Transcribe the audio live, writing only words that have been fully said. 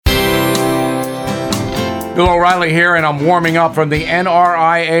Bill O'Reilly here, and I'm warming up from the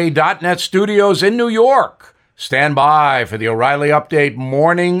NRIA.net studios in New York. Stand by for the O'Reilly Update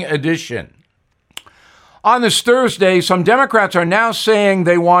Morning Edition. On this Thursday, some Democrats are now saying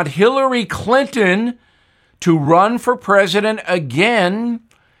they want Hillary Clinton to run for president again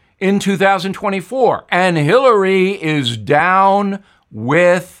in 2024. And Hillary is down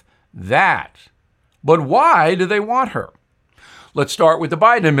with that. But why do they want her? Let's start with the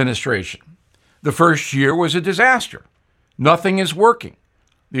Biden administration. The first year was a disaster. Nothing is working.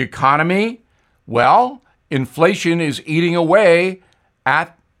 The economy, well, inflation is eating away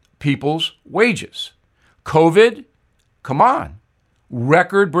at people's wages. COVID, come on.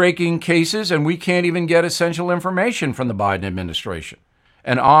 Record-breaking cases, and we can't even get essential information from the Biden administration.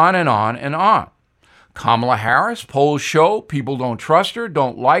 And on and on and on. Kamala Harris, polls show people don't trust her,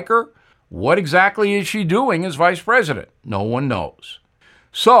 don't like her. What exactly is she doing as vice president? No one knows.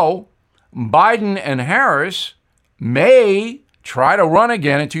 So, Biden and Harris may try to run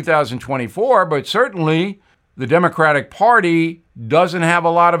again in 2024, but certainly the Democratic Party doesn't have a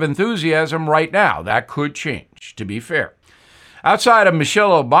lot of enthusiasm right now. That could change, to be fair. Outside of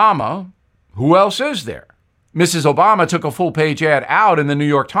Michelle Obama, who else is there? Mrs. Obama took a full-page ad out in the New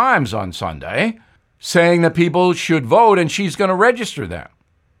York Times on Sunday saying that people should vote and she's going to register them.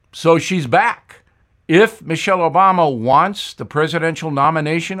 So she's back. If Michelle Obama wants the presidential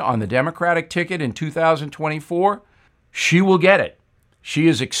nomination on the Democratic ticket in 2024, she will get it. She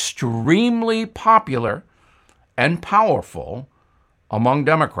is extremely popular and powerful among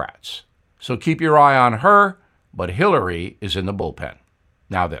Democrats. So keep your eye on her, but Hillary is in the bullpen.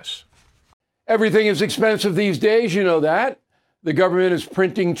 Now this. Everything is expensive these days, you know that. The government is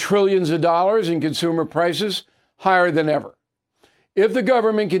printing trillions of dollars and consumer prices higher than ever. If the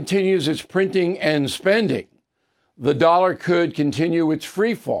government continues its printing and spending, the dollar could continue its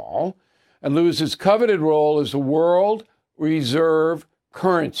free fall and lose its coveted role as the world reserve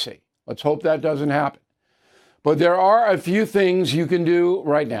currency. Let's hope that doesn't happen. But there are a few things you can do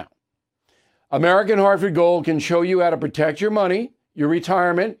right now. American Hartford Gold can show you how to protect your money, your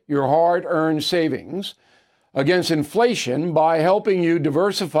retirement, your hard-earned savings against inflation by helping you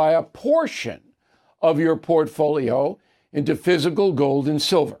diversify a portion of your portfolio into physical gold and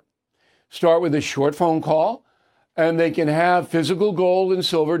silver. Start with a short phone call, and they can have physical gold and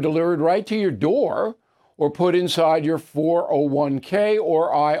silver delivered right to your door or put inside your 401k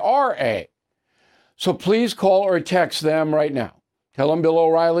or IRA. So please call or text them right now. Tell them Bill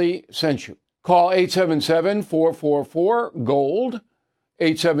O'Reilly sent you. Call 877-444-GOLD,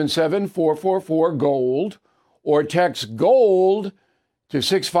 877-444-GOLD, or text GOLD to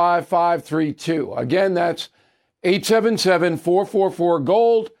 65532. Again, that's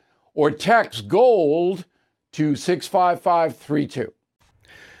 877-444-GOLD, or text GOLD to 65532.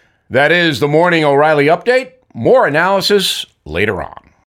 That is the Morning O'Reilly Update. More analysis later on.